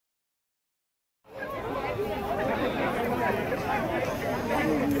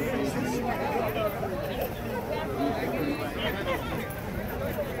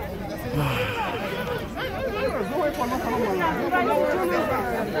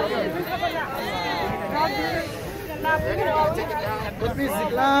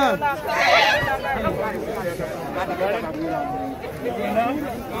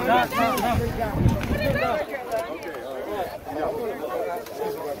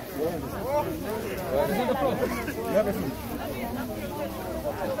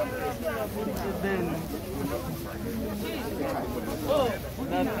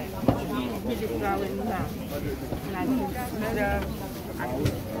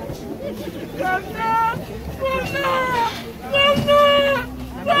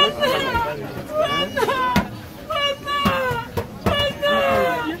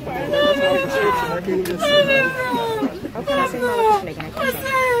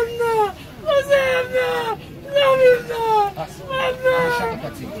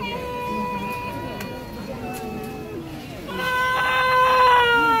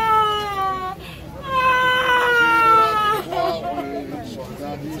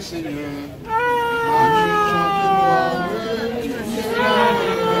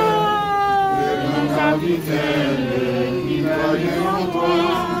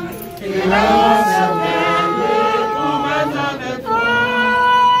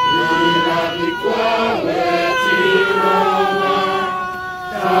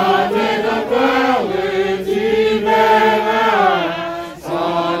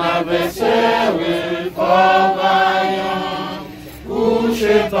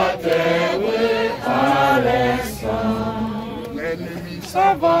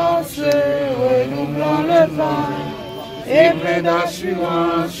S'avance, renouvelant le vent, et plein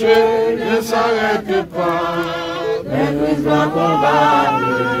d'assurance, ne s'arrête pas. Mais nous doit combattre,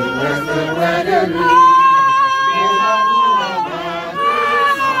 reste près de lui.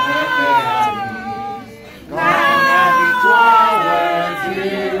 Car la victoire est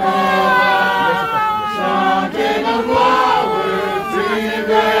vivante, chantez la gloire, tu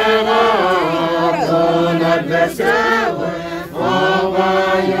verras ton adversaire.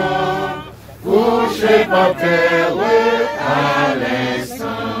 Couché par terre à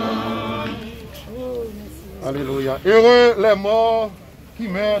l'instant. Alléluia. Heureux les morts qui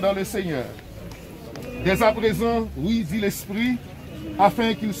meurent dans le Seigneur. Dès à présent, oui, dit l'Esprit,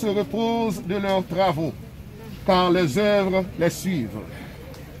 afin qu'ils se reposent de leurs travaux, car les œuvres les suivent.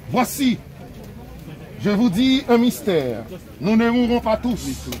 Voici, je vous dis un mystère. Nous ne mourrons pas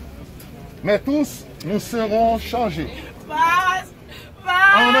tous, mais tous nous serons changés.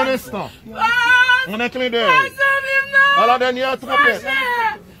 En un instant, en un clin d'œil, à la dernière trompette,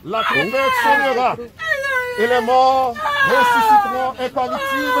 la trompette sonnera et les morts ressusciteront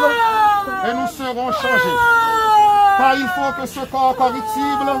incorruptibles et nous serons changés. Car il faut que ce corps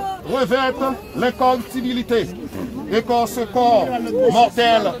corruptible revête l'incorruptibilité et que ce corps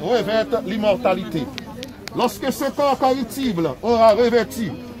mortel revête l'immortalité. Lorsque ce corps corruptible aura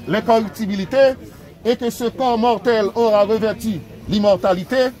revêtu l'incorruptibilité et que ce corps mortel aura revêtu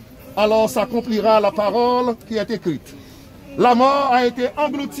l'immortalité, alors s'accomplira la parole qui est écrite. La mort a été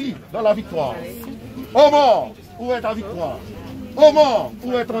engloutie dans la victoire. Ô mort, où est ta victoire? Ô mort,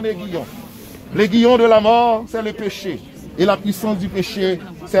 où est ton aiguillon? L'aiguillon de la mort, c'est le péché. Et la puissance du péché,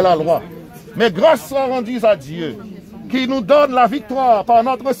 c'est la loi. Mais grâce soit rendue à Dieu, qui nous donne la victoire par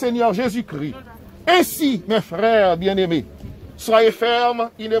notre Seigneur Jésus-Christ. Ainsi, mes frères bien-aimés, soyez fermes,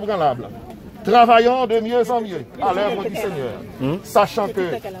 inébranlables. Travaillons de mieux en mieux à l'œuvre du Seigneur, sachant que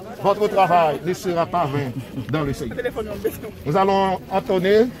votre travail ne sera pas vain dans le Seigneur. Nous allons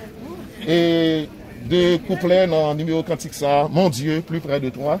entonner et deux couplets dans le numéro cantique ça, mon Dieu, plus près de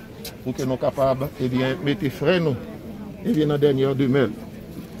toi, pour que nous soyons capables, eh bien, mettez frères nous, et bien, en dernière demeure.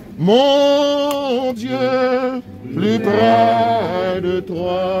 Mon Dieu, plus près de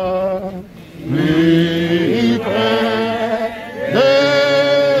toi, plus près de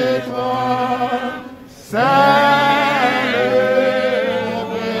toi, célébrer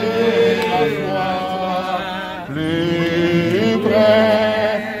la foi, plus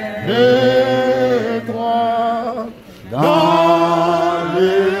près de toi, dans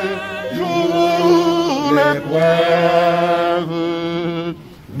les jours, les preuves,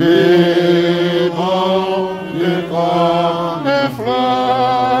 des monts comme des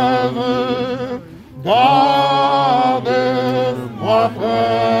fleuves, garde-moi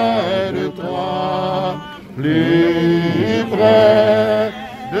près de toi, plus près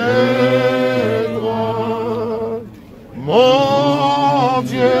de toi, mon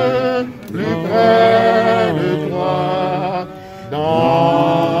Dieu, plus près de toi,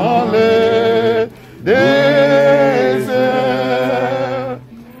 dans les déserts,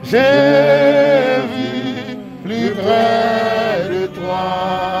 j'ai vu plus près de toi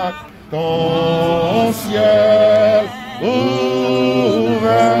ton ciel ouvert.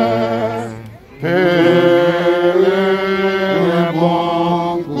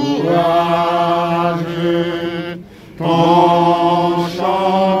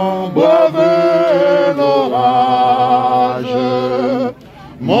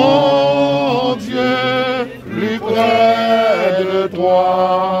 mon Dieu, plus près de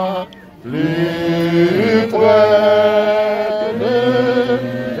toi, plus près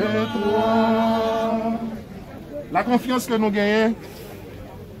de toi. La confiance que nous gagnons,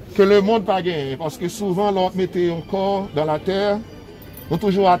 que le monde pas gagné, parce que souvent, l'on mettait encore dans la terre, on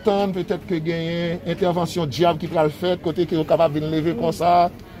toujours attendre peut-être que gagner intervention diable qui va le faire, côté qui est capable de lever comme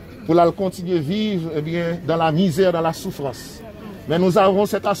ça, pour la continuer à vivre dans la misère, dans la souffrance. Mais nous avons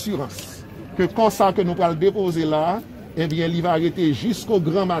cette assurance que comme ça que nous allons déposer là, il va arrêter jusqu'au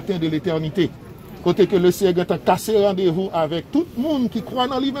grand matin de l'éternité. Côté que le Seigneur a cassé rendez-vous avec tout le monde qui croit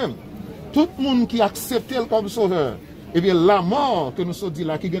dans lui-même, tout le monde qui accepte comme sauveur. La mort que nous sommes dit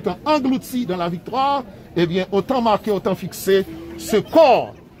là, qui est englouti dans la victoire, autant marqué, autant fixé, ce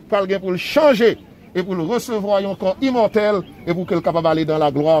corps, pour le changer et pour le recevoir un corps immortel et pour qu'il soit capable d'aller dans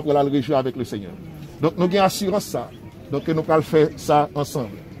la gloire pour la réjouir avec le Seigneur. Donc nous avons assurance ça. Donc nous allons faire ça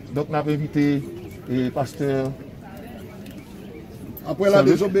ensemble. Donc nous avons invité le pasteur. Après la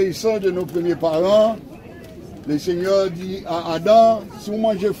désobéissance de nos premiers parents, le Seigneur dit à Adam, si vous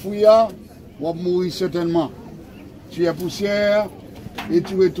mangez fouilla, vous allez mourir certainement. Tu es poussière et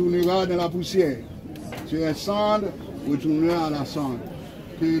tu retourneras dans la poussière. Tu es cendre, retourneras à la cendre.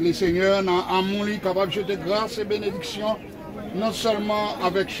 Que le Seigneur, dans l'amour, est capable de jeter grâce et bénédiction, non seulement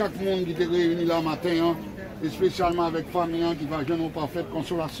avec chaque monde qui est réuni là matin, et spécialement avec la famille qui va jouer nos parfaites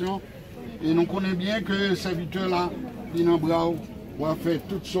consolations. Et nous connaissons bien que ce serviteur-là, il est bravo, va faire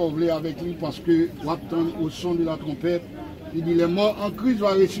tout sauver avec lui parce que, au son de la trompette, il dit les morts en Christ vont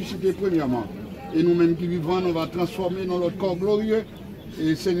ressusciter premièrement. Et nous-mêmes qui vivons, nous va transformer dans notre corps glorieux.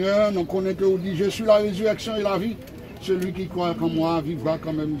 Et Seigneur, nous connaissons que vous dites, je suis la résurrection et la vie. Celui qui croit comme moi vivra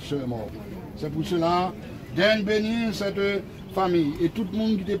quand même seul mort. C'est pour cela, daigne bénir cette famille et tout le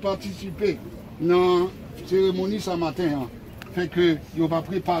monde qui a participé dans la cérémonie ce matin. Fait que vous va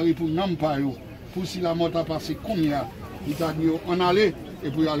préparer pour nous, pour si la mort a passé combien, il t'a dit on allait et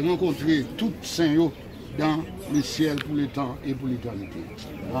pour aller rencontrer tous saints dans le ciel pour le temps et pour l'éternité.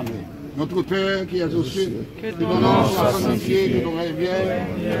 Amen. Notre Père qui es aux cieux, que ton nom soit sanctifié, que ton règne vienne,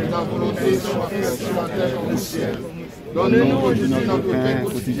 que ta volonté soit faite sur la terre comme au ciel. Donne-nous aujourd'hui notre pain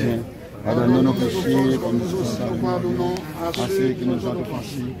quotidien. Pardonne-nous nos péchés, comme nous aussi nous pardonnons à ceux qui nous ont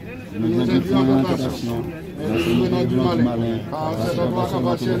offensés. Ne nous induis en tentation, mais nous du malin. Car c'est à toi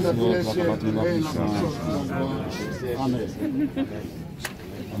qu'appartiennent tous les cieux et la puissance. Amen.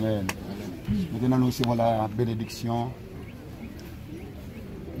 Amen. Maintenant, nous recevons la bénédiction.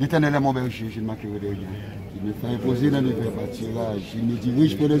 L'Éternel est mon berger, je ne manquerai de rien. Il me fait imposer dans les verts pâturages. Il me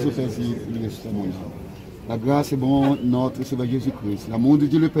dirige pour les eaux paisibles, il reste mon âme. La grâce est bon, notre Sauveur Jésus-Christ, l'amour de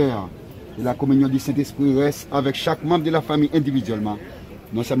Dieu le Père et la communion du Saint-Esprit reste avec chaque membre de la famille individuellement,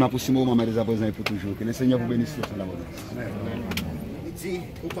 non seulement pour ce moment, mais dès à présent et pour toujours. Que le Seigneur vous bénisse sur la bonne. Il dit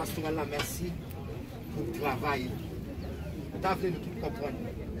au pasteur là, merci pour le travail. Vous avez tout comprendre.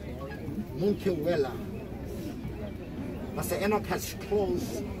 Mon qui est là. Parce que Enoch has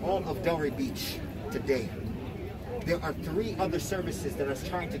closed all of Delray Beach today. There are 3 other services that are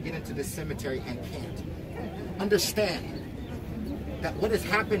trying to get into this cemetery and can't. Understand that what has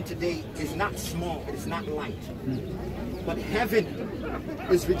happened today is not small, it is not light. But heaven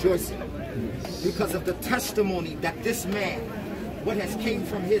is rejoicing because of the testimony that this man, what has came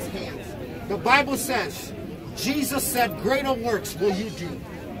from his hands. The Bible says, Jesus said, greater works will you do.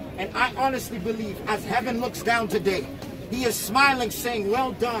 And I honestly believe as heaven looks down today, he is smiling saying,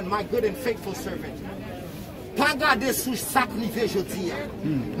 well done, my good and faithful servant. Pas garder sous sacrifice aujourd'hui,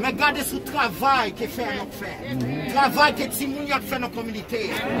 mais garder sous travail que fait notre frère. Travail que Timouni a fait dans la communauté.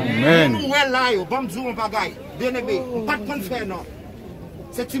 Amen. Nous sommes là, nous sommes bagaille. Bien aimé, pas de faire non.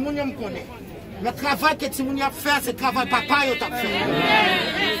 C'est Timouni qui me connaît. Le travail que Timouni a fait, c'est le travail papa a fait.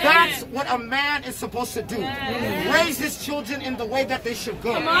 That's what a man is supposed to do. Raise his children in the way that they should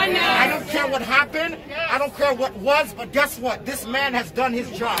go. I don't care what happened. I don't care what was, but guess what? This man has done his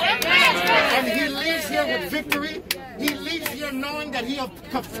job. And he leaves here with victory. He leaves here knowing that he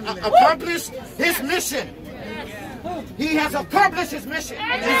accomplished his mission. He has accomplished his mission.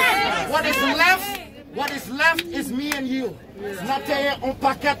 What is left is me and you. Not on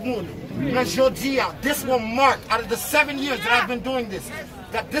paquet monde. This will mark, out of the 7 years that I've been doing this,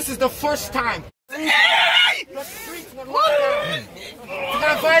 that this is the first time. The streets were locked down.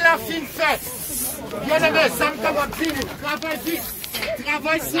 Travail la fin faite. Bien aimé, ça me capable de dire. Travail vite.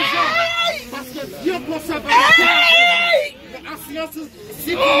 Travail ce genre. Parce que Dieu conserve la terre. Assurance,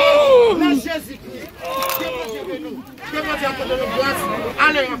 si vous voulez, Jésus-Christ. Dieu nous. Dieu nous.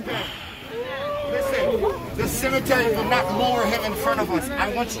 Allez, en paix. Listen, the cemetery will not lower him in front of us.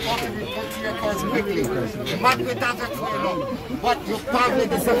 I want you all to report to your cars quickly. But you probably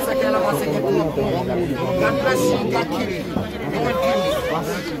deserve to get God bless you, God kill you. Go and kill you.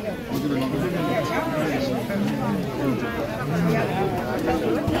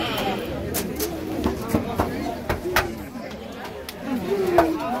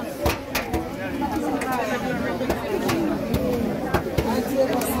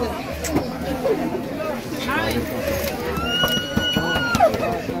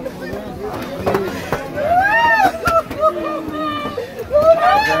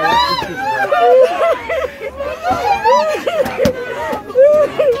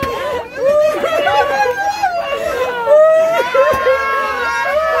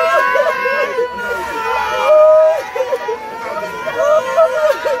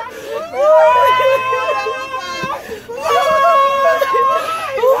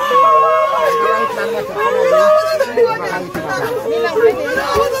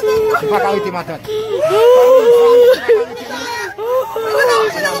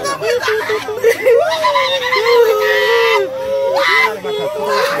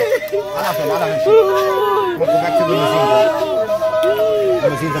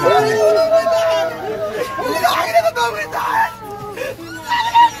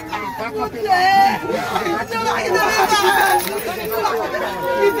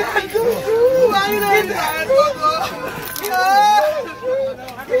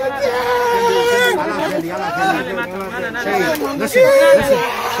 Listen,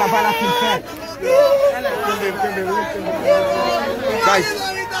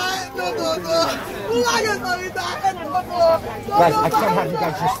 guys, I can't have you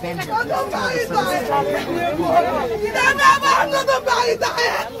guys just stand here.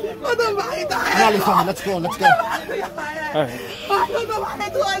 Let's go, let's go.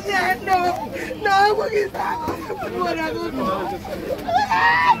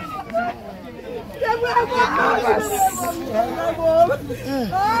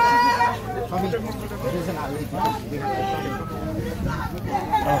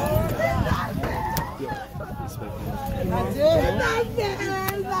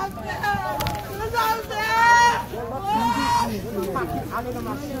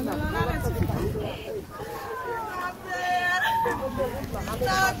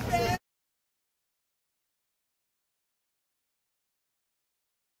 Stop it!